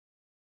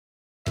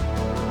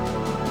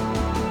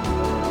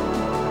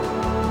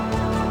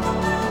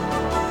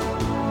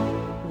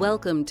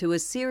Welcome to a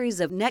series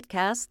of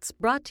netcasts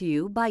brought to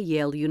you by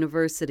Yale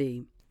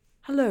University.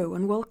 Hello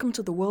and welcome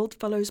to the World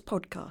Fellows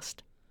podcast.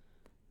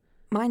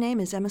 My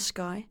name is Emma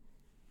Skye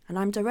and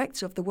I'm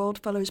Director of the World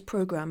Fellows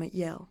Programme at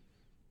Yale.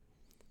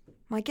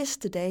 My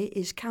guest today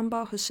is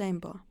Kanbar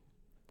Hossein-Bor.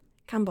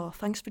 Kanbar,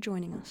 thanks for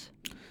joining us.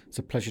 It's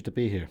a pleasure to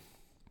be here.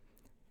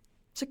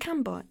 So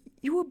Kanbar,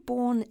 you were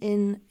born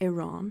in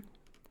Iran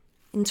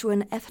into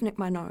an ethnic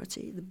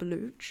minority, the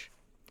Baluch.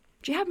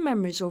 Do you have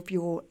memories of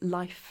your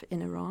life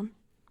in Iran?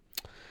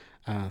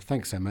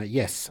 Thanks, Emma.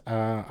 Yes,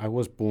 I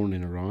was born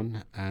in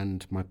Iran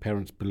and my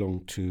parents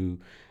belonged to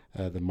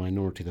the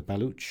minority, the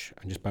Baluch.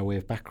 And just by way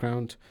of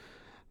background,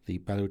 the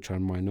Baluch are a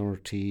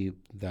minority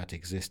that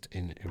exist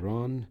in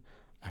Iran,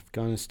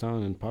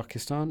 Afghanistan and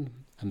Pakistan,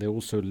 and they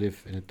also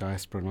live in a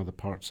diaspora in other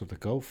parts of the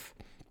Gulf.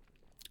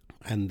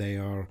 And they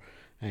are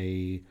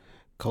a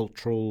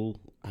cultural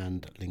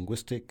and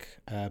linguistic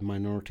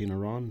minority in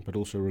Iran, but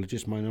also a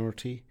religious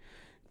minority.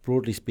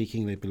 Broadly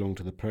speaking, they belong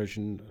to the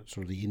Persian,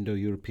 sort of the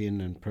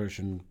Indo-European and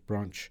Persian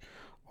branch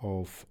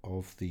of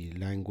the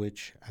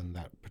language and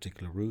that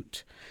particular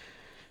root.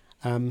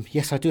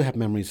 Yes, I do have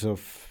memories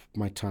of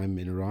my time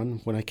in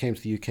Iran. When I came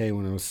to the UK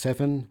when I was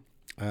 7,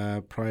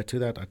 prior to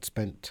that, I'd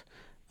spent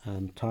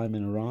time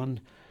in Iran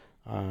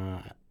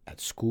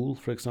at school,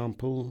 for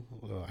example.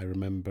 I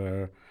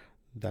remember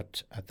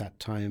that at that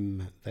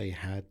time they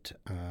had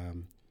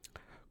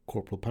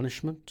corporal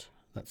punishment.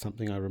 That's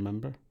something I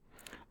remember.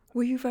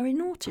 Were you very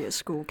naughty at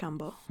school,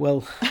 Kanbar?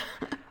 Well,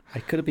 I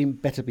could have been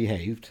better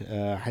behaved.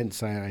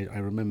 Hence, I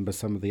remember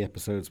some of the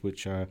episodes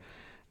which are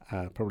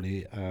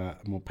probably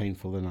more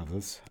painful than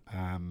others.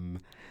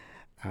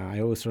 I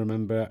also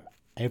remember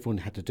everyone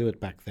had to do it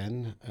back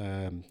then,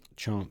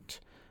 chant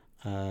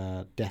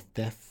death,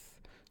 death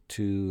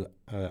to,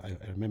 I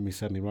remember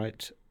served me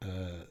right,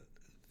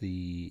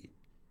 the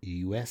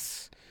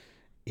US,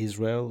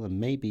 Israel,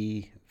 and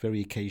maybe very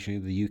occasionally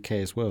the UK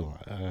as well.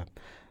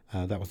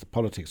 That was the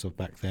politics of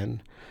back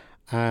then.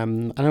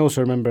 And I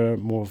also remember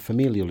more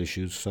familial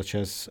issues, such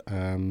as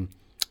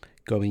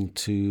going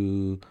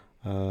to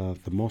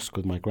the mosque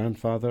with my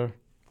grandfather.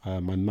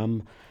 My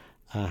mum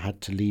had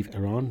to leave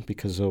Iran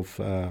because of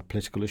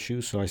political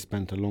issues, so I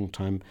spent a long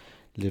time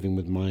living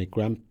with my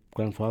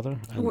grandfather.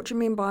 What do you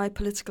mean by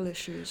political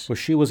issues? Well,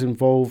 she was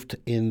involved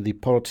in the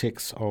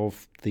politics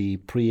of the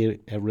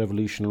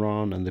pre-revolution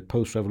Iran and the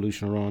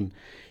post-revolution Iran.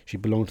 She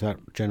belonged to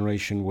that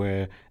generation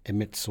where,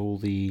 amidst all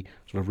the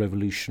sort of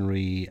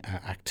revolutionary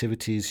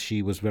activities,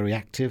 she was very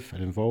active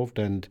and involved.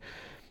 And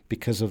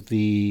because of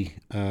the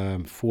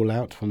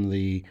fallout from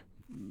the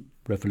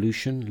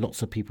revolution,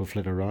 lots of people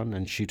fled Iran,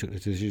 and she took the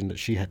decision that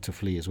she had to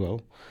flee as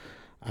well.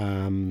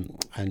 And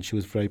she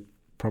was very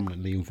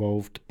prominently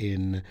involved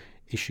in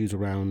issues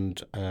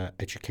around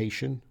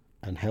education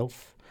and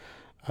health.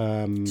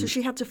 So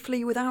she had to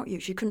flee without you?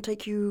 She couldn't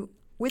take you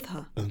with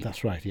her?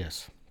 That's right,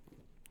 yes.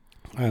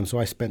 So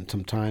I spent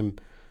some time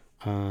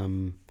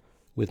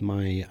with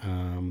my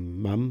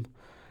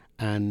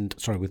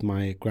with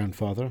my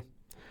grandfather.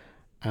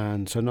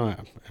 And so now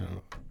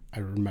I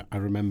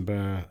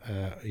remember,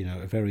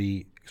 a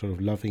very sort of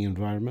loving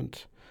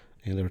environment.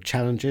 There were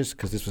challenges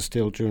because this was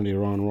still during the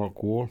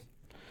Iran-Iraq War.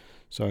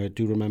 So I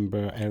do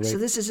remember air raid. So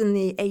this is in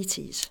the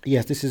 80s?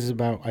 Yes, this is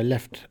I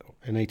left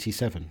in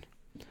 87.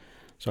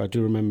 So I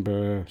do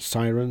remember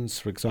sirens,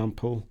 for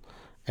example,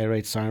 air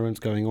raid sirens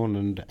going on,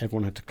 and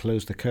everyone had to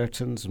close the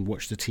curtains and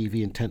watch the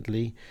TV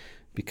intently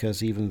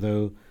because even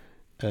though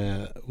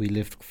we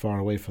lived far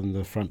away from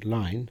the front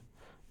line,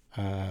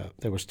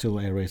 there were still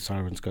air raid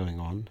sirens going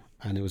on,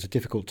 and it was a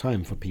difficult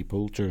time for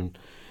people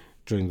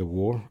during the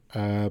war.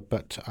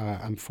 But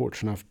I'm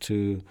fortunate enough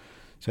to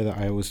say that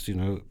I was,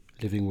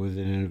 living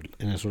within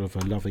in a sort of a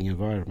loving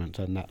environment,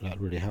 and that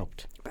really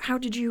helped. But how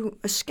did you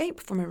escape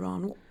from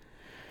Iran?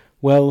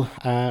 Well,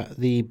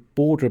 the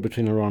border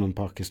between Iran and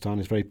Pakistan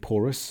is very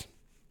porous,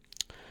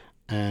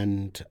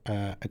 and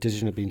a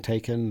decision had been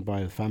taken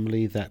by the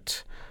family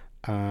that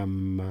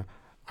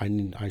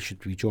I should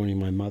be joining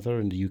my mother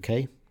in the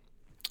UK,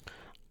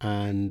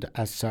 and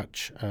as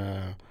such,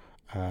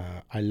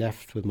 I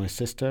left with my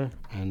sister,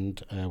 and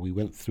we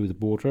went through the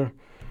border,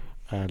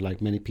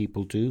 like many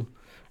people do.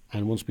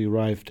 And once we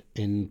arrived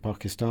in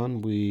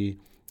Pakistan, we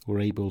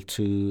were able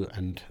to,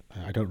 and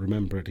I don't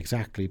remember it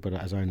exactly, but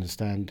as I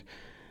understand,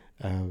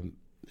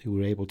 we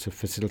were able to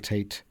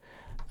facilitate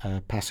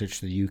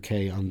passage to the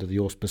UK under the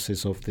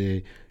auspices of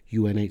the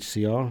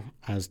UNHCR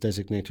as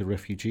designated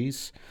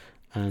refugees.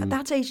 At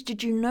that age,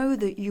 did you know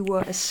that you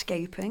were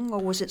escaping,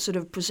 or was it sort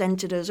of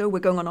presented as, we're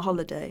going on a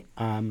holiday?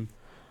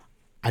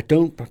 I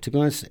don't, to be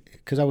honest,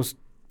 because I was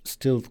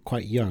still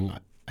quite young,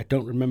 I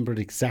don't remember it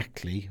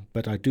exactly,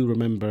 but I do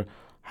remember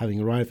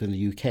having arrived in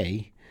the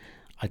UK,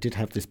 I did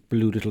have this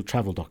blue little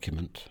travel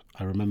document.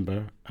 I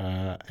remember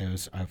I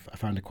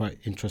found it quite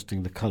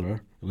interesting, the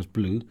colour. It was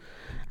blue.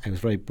 It was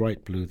very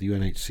bright blue, the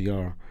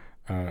UNHCR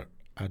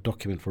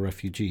document for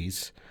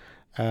refugees.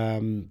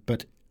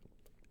 But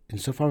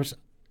insofar as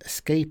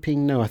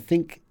escaping, no, I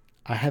think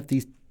I have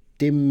these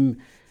dim,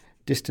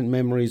 distant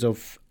memories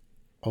of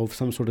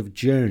some sort of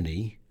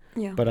journey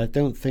Yeah. but I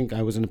don't think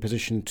I was in a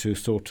position to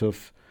sort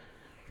of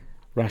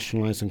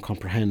rationalise and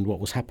comprehend what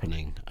was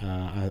happening.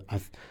 And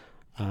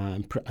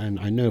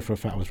I know for a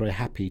fact I was very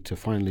happy to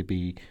finally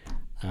be,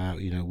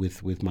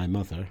 with my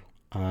mother.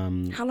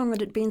 How long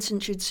had it been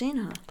since you'd seen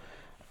her?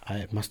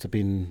 It must have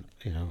been,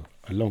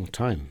 a long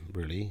time,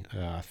 really.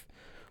 I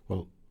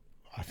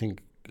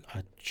think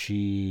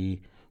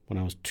when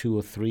I was 2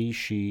 or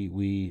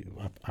 3,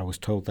 I was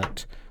told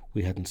that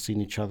we hadn't seen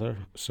each other.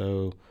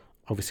 So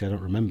obviously I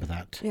don't remember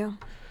that. Yeah.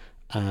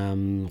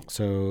 It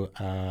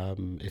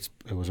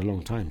was a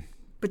long time.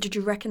 But did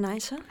you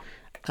recognise her?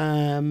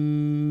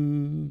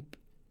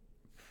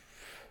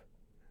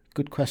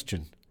 Good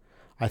question.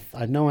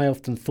 I know I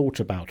often thought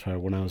about her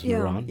when I was in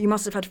Iran. You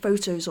must have had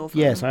photos of her.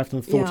 Yes, I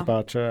often thought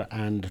about her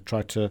and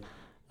tried to,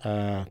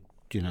 I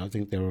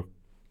think there were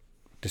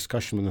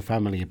discussion with the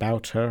family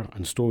about her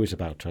and stories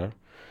about her.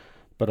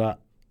 But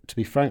to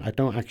be frank, I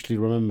don't actually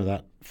remember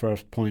that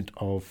first point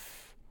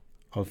of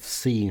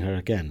seeing her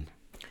again.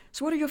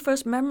 So what are your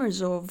first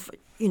memories of,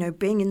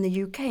 being in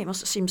the UK? It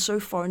must have seemed so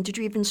foreign. Did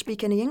you even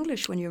speak any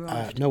English when you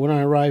arrived? No, when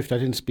I arrived, I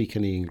didn't speak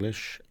any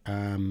English.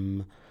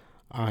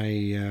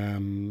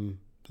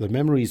 The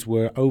memories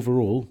were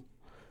overall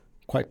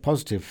quite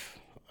positive,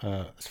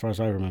 as far as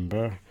I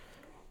remember.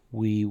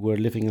 We were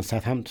living in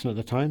Southampton at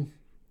the time,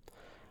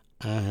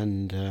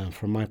 and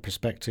from my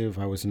perspective,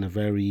 I was in a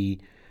very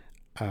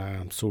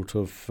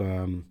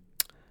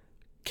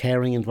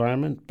caring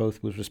environment,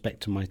 both with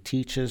respect to my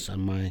teachers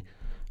and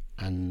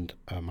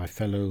my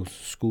fellow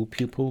school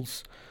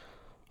pupils.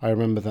 I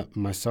remember that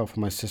myself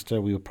and my sister,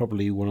 we were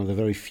probably one of the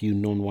very few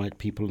non-white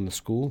people in the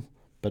school,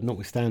 but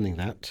notwithstanding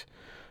that,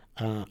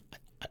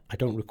 I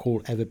don't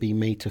recall ever being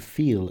made to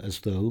feel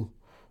as though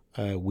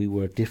we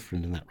were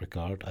different in that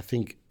regard. I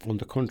think, on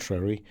the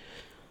contrary,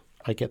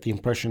 I get the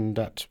impression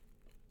that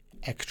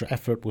extra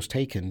effort was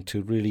taken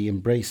to really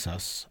embrace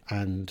us,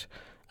 and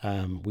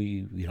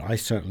I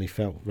certainly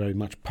felt very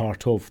much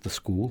part of the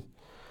school,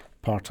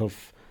 part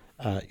of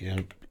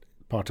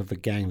the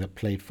gang that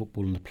played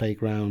football in the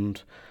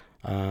playground.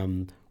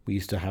 We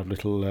used to have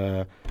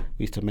we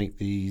used to make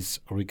these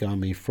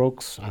origami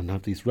frogs and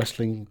have these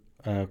wrestling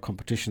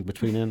competitions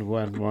between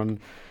everyone.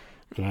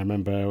 And I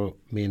remember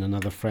me and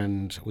another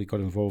friend, we got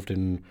involved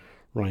in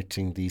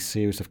writing these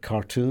series of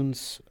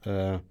cartoons,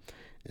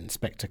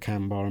 Inspector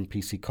Kanbar and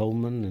PC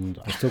Coleman, and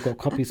I still got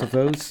copies of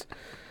those.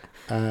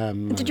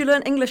 Did you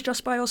learn English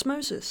just by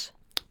osmosis?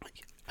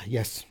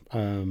 Yes.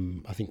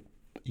 I think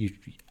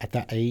at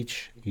that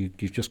age,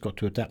 you've just got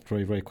to adapt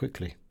very, very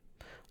quickly.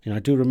 I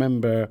do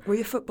remember... Were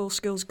your football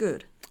skills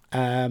good?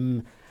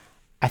 I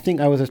think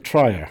I was a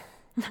trier.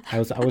 I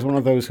was one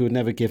of those who would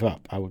never give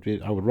up. I would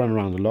run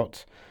around a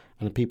lot,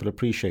 and the people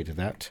appreciated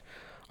that.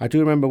 I do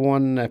remember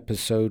one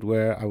episode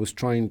where I was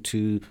trying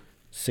to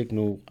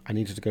signal I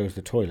needed to go to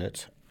the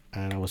toilet,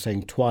 and I was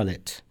saying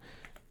toilet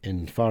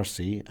in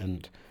Farsi,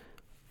 and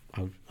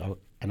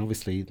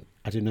obviously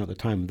I didn't know at the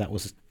time that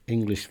was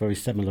English, very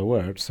similar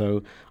word.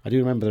 So I do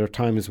remember there are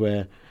times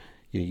where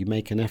you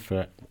make an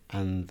effort,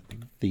 and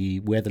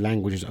where the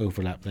languages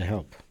overlap, they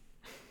help.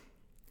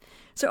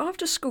 So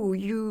after school,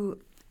 you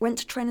went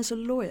to train as a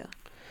lawyer.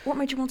 What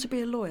made you want to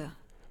be a lawyer?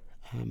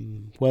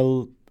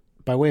 Well,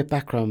 by way of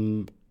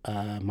background,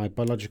 my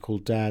biological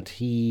dad,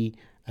 he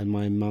and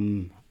my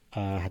mum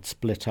had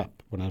split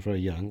up when I was very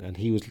young, and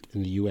he was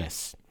in the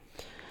US,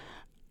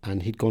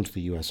 and he'd gone to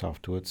the US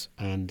afterwards,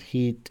 and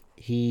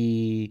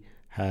he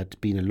had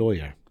been a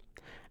lawyer,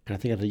 and I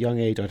think at a young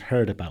age I'd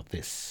heard about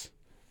this,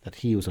 that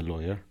he was a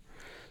lawyer.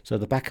 So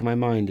at the back of my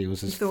mind, it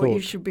was this thought you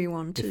should be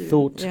one too.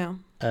 Thought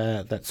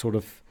that sort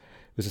of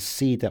was a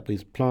seed that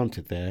was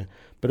planted there.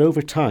 But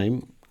over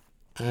time,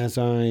 as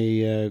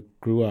I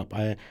grew up,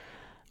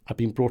 I've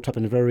been brought up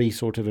in a very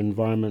sort of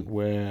environment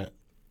where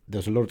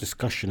there's a lot of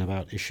discussion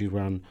about issues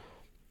around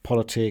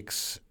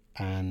politics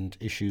and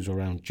issues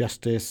around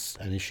justice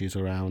and issues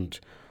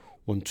around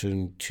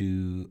wanting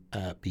to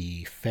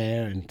be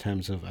fair in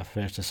terms of a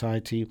fair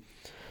society.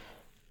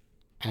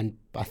 And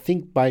I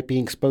think by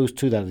being exposed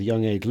to that at a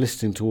young age,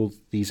 listening to all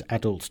these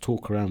adults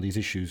talk around these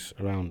issues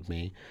around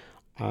me,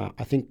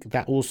 I think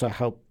that also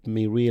helped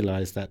me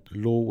realise that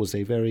law was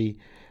a very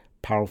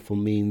powerful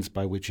means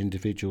by which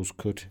individuals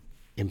could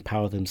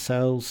empower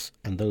themselves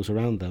and those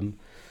around them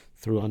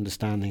through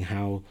understanding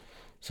how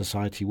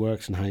society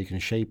works and how you can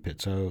shape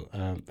it. So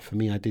for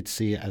me, I did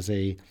see it as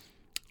a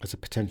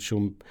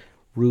potential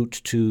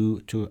route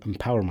to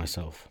empower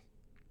myself.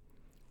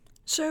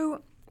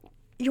 So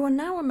you are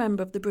now a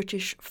member of the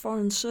British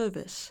Foreign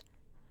Service,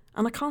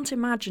 and I can't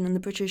imagine in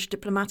the British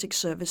diplomatic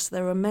service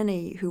there are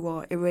many who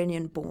are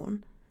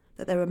Iranian-born,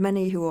 that there are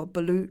many who are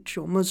Baluch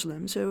or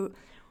Muslim. So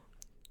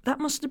that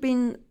must have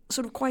been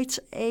sort of quite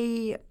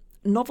a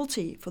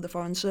novelty for the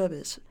Foreign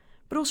Service.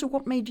 But also,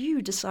 what made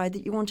you decide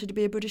that you wanted to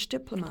be a British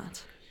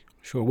diplomat?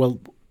 Sure.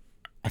 Well,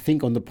 I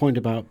think on the point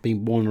about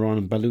being born around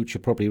in Baluch,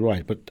 you're probably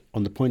right. But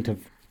on the point of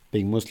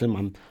being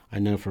Muslim, I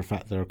know for a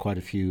fact there are quite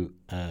a few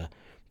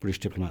British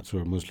diplomats who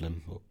are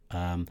Muslim.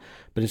 But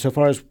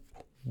insofar as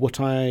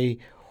why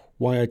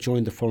I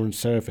joined the Foreign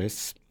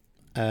Service,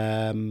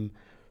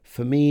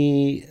 For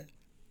me,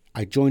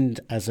 I joined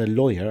as a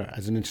lawyer,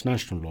 as an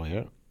international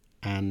lawyer,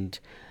 and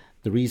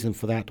the reason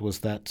for that was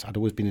that I'd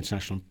always been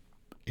interested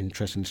in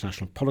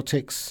international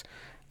politics,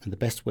 and the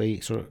best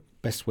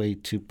way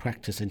to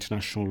practice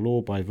international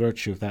law by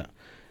virtue of that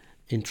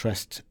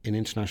interest in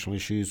international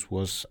issues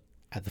was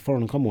at the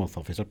Foreign and Commonwealth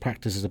Office. I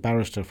practiced as a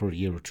barrister for a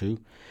year or two,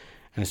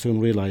 and I soon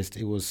realised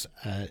it was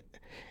an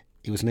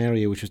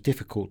area which was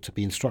difficult to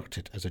be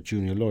instructed as a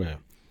junior lawyer.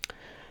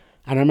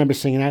 And I remember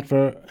seeing an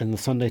advert in the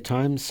Sunday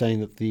Times saying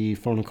that the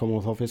Foreign and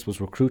Commonwealth Office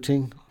was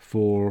recruiting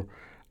for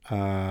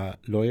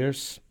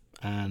lawyers,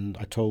 and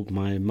I told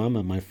my mum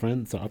and my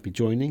friends that I'd be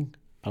joining.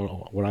 I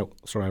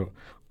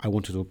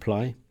wanted to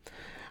apply,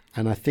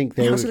 and I think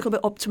I was a little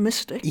bit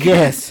optimistic.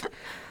 Yes,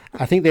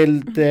 I think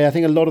I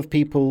think a lot of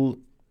people,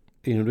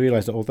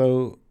 realised that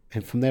although,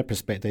 and from their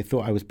perspective, they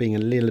thought I was being a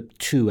little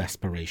too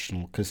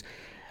aspirational, because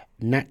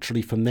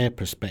naturally, from their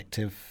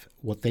perspective,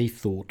 what they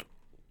thought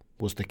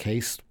was the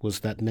case was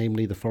that,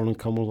 namely, the Foreign and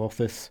Commonwealth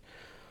Office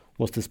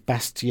was this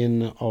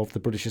bastion of the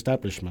British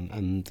establishment,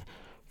 and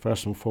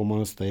first and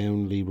foremost, they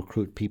only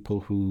recruit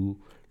people who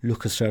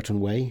look a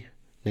certain way,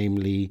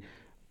 namely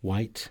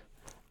white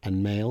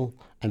and male,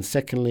 and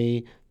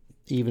secondly,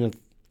 even if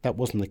that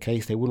wasn't the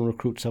case, they wouldn't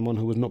recruit someone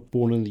who was not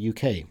born in the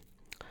UK.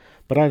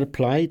 But I'd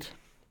applied,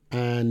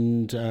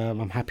 and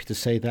I'm happy to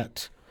say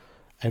that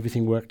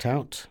everything worked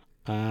out.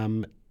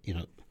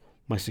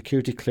 My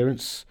security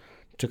clearance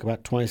took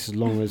about twice as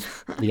long as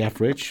the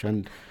average,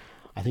 and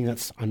I think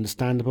that's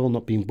understandable,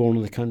 not being born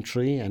in the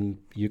country, and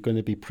you're going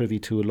to be privy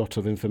to a lot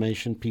of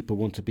information. People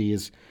want to be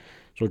as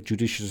sort of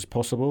judicious as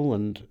possible,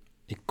 and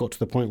it got to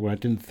the point where I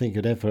didn't think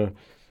it'd ever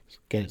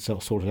get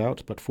itself sorted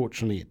out, but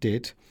fortunately it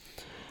did.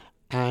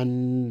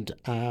 And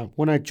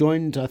when I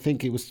joined, I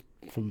think it was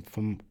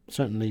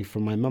certainly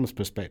from my mum's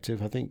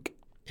perspective, I think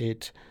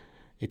it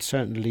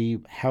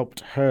certainly helped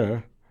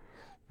her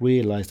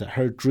realise that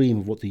her dream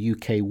of what the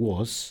UK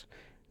was,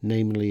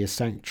 namely a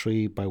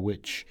sanctuary by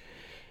which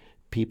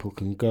people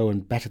can go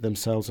and better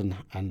themselves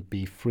and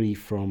be free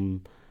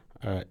from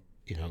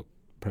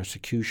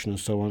persecution and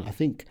so on. I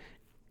think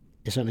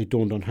it certainly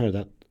dawned on her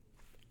that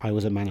I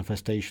was a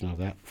manifestation of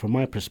that. From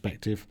my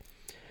perspective,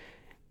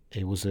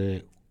 it was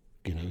a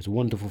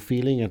wonderful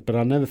feeling, but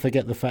I'll never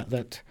forget the fact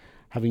that,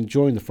 having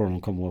joined the Foreign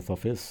and Commonwealth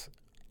Office,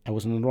 I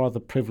was in a rather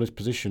privileged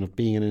position of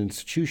being in an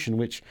institution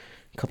which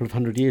a couple of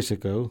 200 years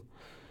ago,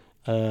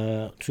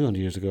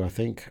 I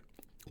think,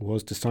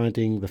 was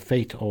deciding the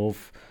fate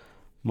of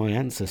my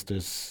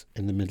ancestors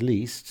in the Middle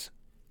East.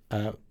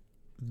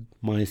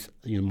 My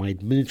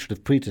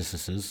administrative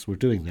predecessors were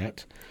doing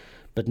that,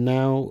 but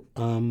now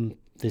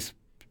this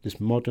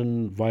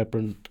modern,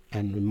 vibrant,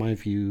 and in my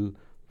view,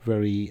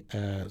 very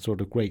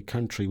sort of great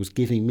country was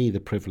giving me the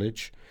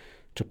privilege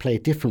to play a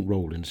different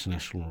role in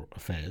international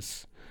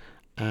affairs,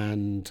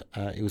 and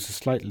it was a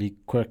slightly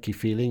quirky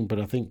feeling, but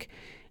I think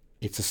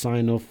it's a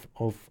sign of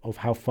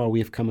how far we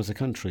have come as a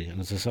country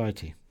and a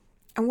society.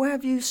 And where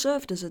have you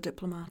served as a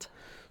diplomat?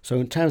 So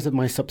in terms of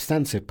my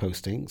substantive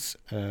postings,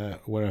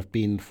 where I've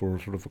been for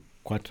sort of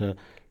quite a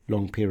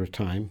long period of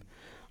time,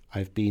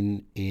 I've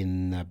been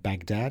in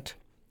Baghdad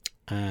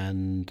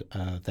and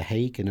The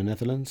Hague in the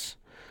Netherlands.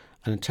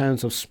 And in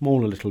terms of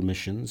smaller little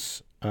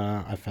missions,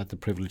 I've had the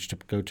privilege to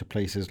go to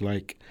places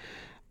like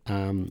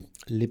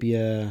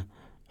Libya,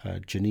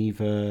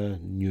 Geneva,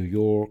 New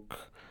York,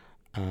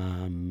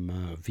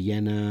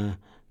 Vienna,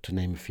 to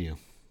name a few.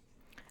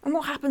 And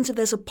what happens if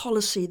there's a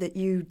policy that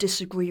you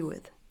disagree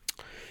with?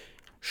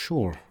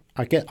 Sure.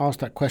 I get asked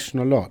that question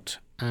a lot,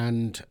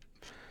 and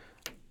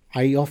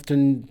I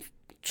often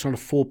sort of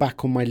fall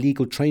back on my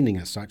legal training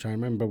as such. I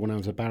remember when I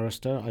was a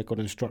barrister, I got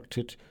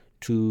instructed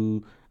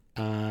to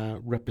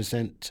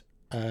represent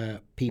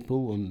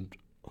people on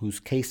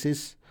whose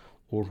cases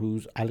or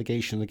whose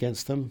allegation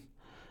against them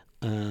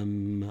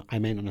I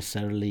may not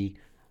necessarily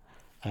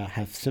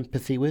have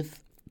sympathy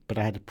with, but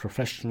I had a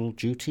professional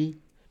duty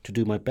to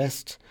do my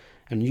best.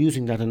 And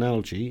using that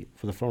analogy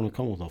for the Foreign and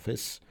Commonwealth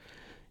Office,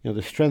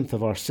 the strength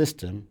of our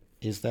system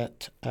is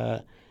that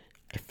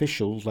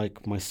officials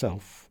like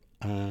myself,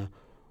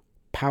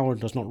 power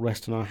does not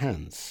rest in our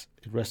hands.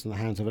 It rests in the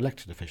hands of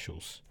elected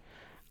officials.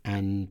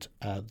 And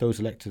those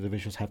elected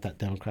officials have that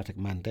democratic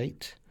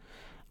mandate.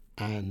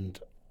 And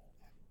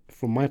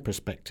from my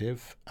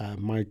perspective,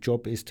 my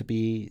job is to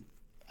be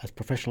as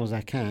professional as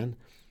I can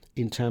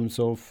in terms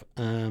of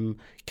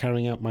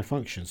carrying out my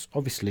functions.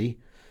 Obviously,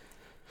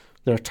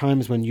 there are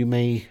times when you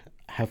may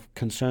have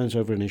concerns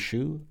over an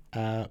issue,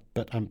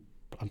 but I'm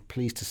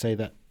pleased to say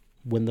that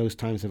when those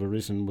times have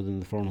arisen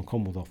within the Foreign and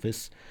Commonwealth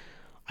Office,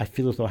 I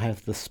feel as though I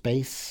have the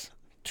space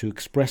to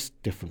express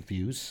different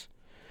views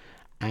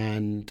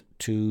and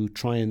to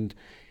try and,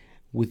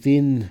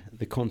 within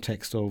the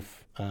context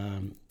of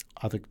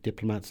other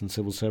diplomats and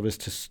civil service,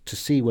 to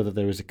see whether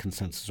there is a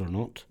consensus or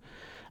not.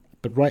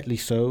 But rightly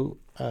so,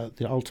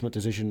 the ultimate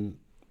decision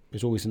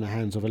is always in the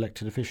hands of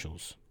elected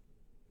officials.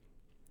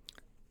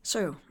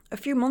 So, a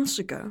few months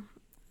ago,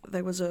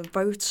 there was a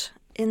vote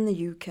in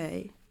the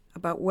UK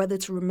about whether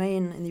to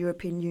remain in the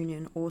European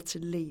Union or to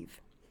leave.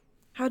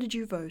 How did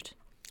you vote?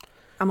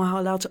 Am I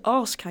allowed to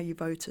ask how you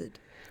voted?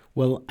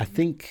 Well, I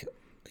think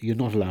you're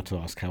not allowed to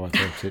ask how I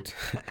voted.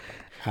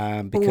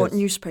 Or because, what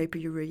newspaper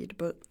you read,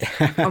 but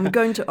I'm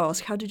going to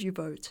ask, how did you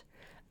vote?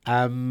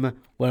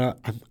 well,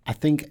 I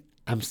think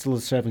I'm still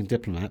a serving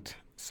diplomat,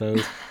 so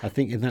I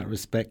think in that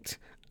respect,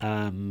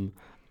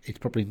 it's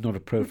probably not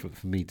appropriate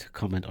for me to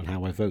comment on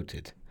how I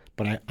voted.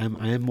 But I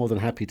am more than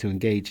happy to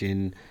engage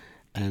in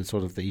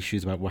sort of the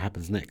issues about what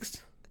happens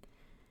next.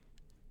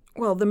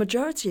 Well, the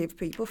majority of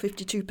people,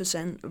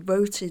 52%,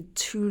 voted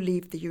to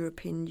leave the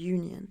European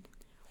Union.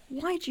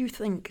 Why do you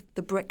think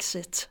the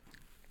Brexit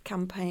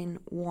campaign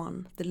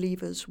won, the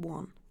Leavers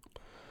won?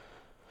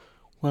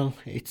 Well,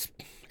 it's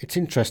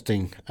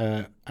interesting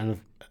and a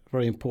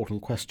very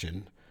important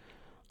question.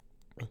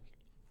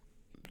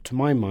 To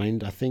my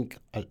mind, I think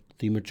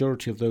the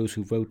majority of those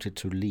who voted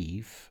to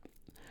leave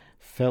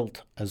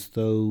felt as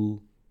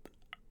though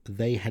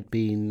they had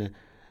been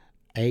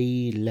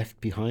left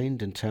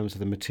behind in terms of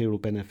the material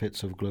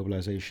benefits of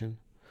globalization.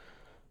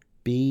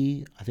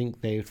 B, I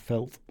think they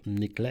felt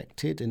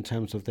neglected in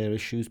terms of their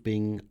issues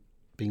being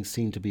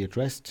seen to be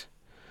addressed.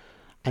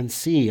 And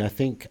C, I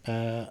think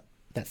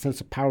that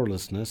sense of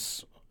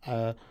powerlessness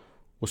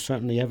was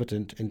certainly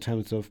evident in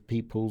terms of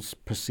people's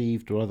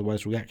perceived or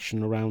otherwise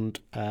reaction around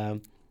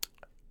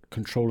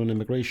control and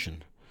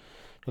immigration.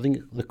 I think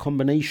the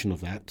combination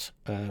of that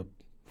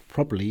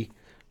probably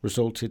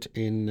resulted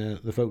in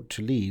the vote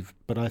to leave.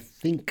 But I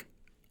think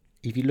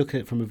if you look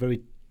at it from a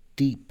very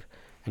deep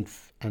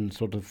and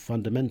sort of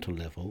fundamental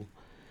level,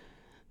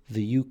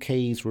 the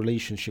UK's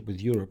relationship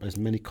with Europe, as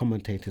many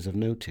commentators have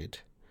noted,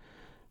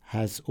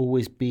 has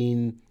always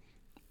been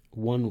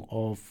one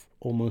of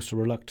almost a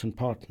reluctant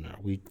partner.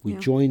 We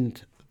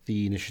joined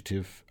the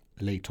initiative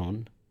late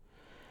on,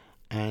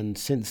 and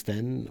since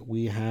then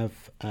we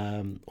have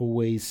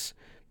always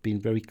been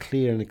very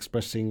clear in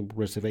expressing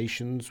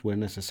reservations where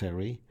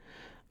necessary,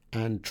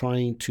 and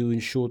trying to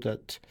ensure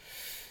that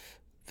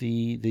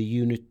the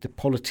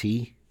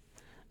polity,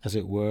 as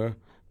it were,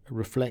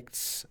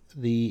 reflects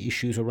the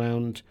issues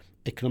around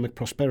economic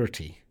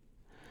prosperity,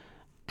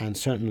 and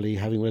certainly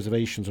having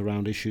reservations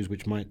around issues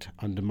which might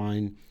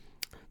undermine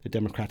the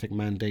democratic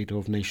mandate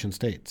of nation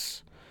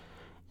states.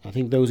 I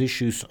think those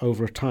issues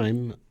over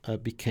time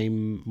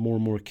became more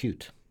and more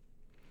acute.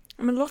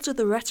 I mean, a lot of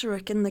the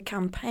rhetoric in the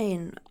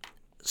campaign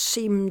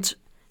seemed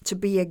to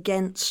be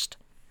against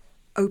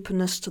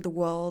openness to the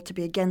world, to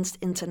be against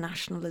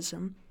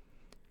internationalism.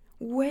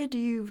 Where do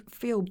you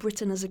feel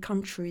Britain as a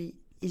country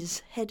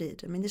is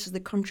headed? I mean, this is the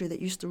country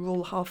that used to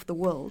rule half the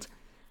world,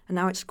 and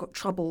now it's got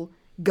trouble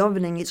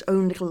governing its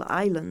own little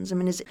islands. I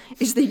mean,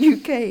 is the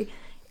UK,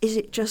 is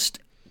it just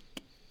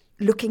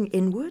looking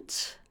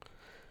inwards?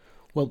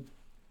 Well,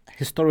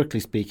 historically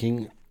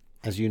speaking,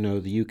 as you know,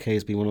 the UK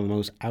has been one of the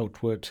most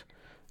outward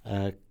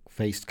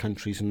faced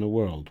countries in the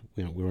world.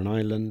 You know, we're an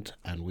island,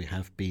 and we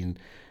have been,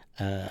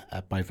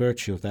 by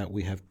virtue of that,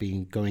 we have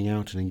been going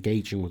out and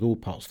engaging with all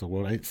parts of the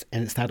world.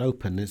 And it's that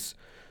openness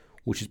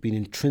which has been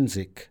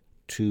intrinsic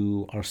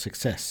to our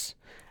success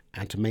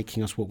and to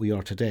making us what we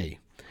are today.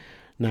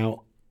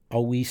 Now,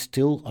 are we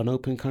still an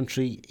open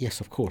country? Yes,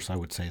 of course, I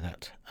would say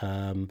that.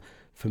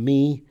 For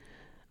me,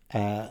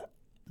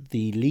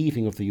 the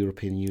leaving of the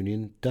European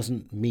Union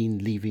doesn't mean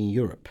leaving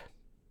Europe.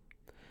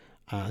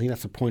 I think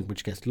that's a point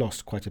which gets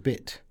lost quite a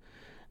bit.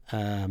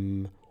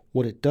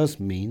 What it does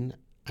mean,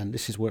 and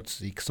this is what's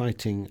the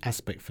exciting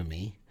aspect for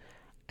me,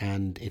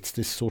 and it's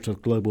this sort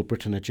of global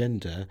Britain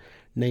agenda,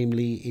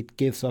 namely it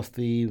gives us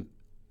the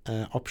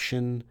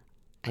option,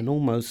 and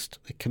almost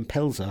it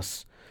compels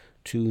us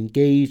to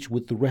engage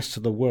with the rest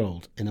of the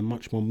world in a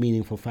much more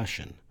meaningful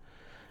fashion.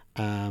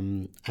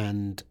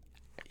 And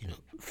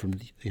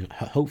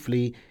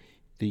hopefully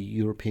the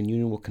European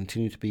Union will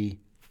continue to be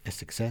a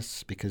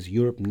success, because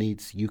Europe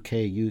needs UK,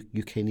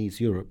 UK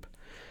needs Europe.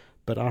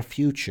 But our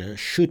future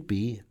should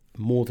be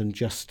more than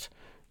just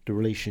the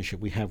relationship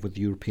we have with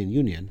the European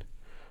Union.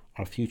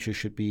 Our future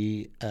should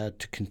be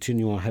to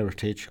continue our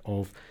heritage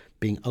of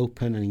being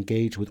open and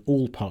engaged with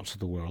all parts of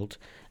the world,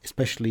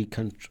 especially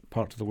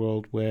parts of the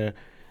world where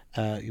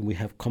we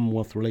have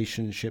Commonwealth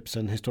relationships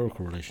and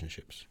historical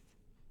relationships.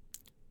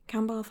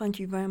 Kanbar, thank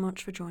you very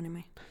much for joining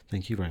me.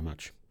 Thank you very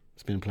much.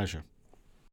 It's been a pleasure.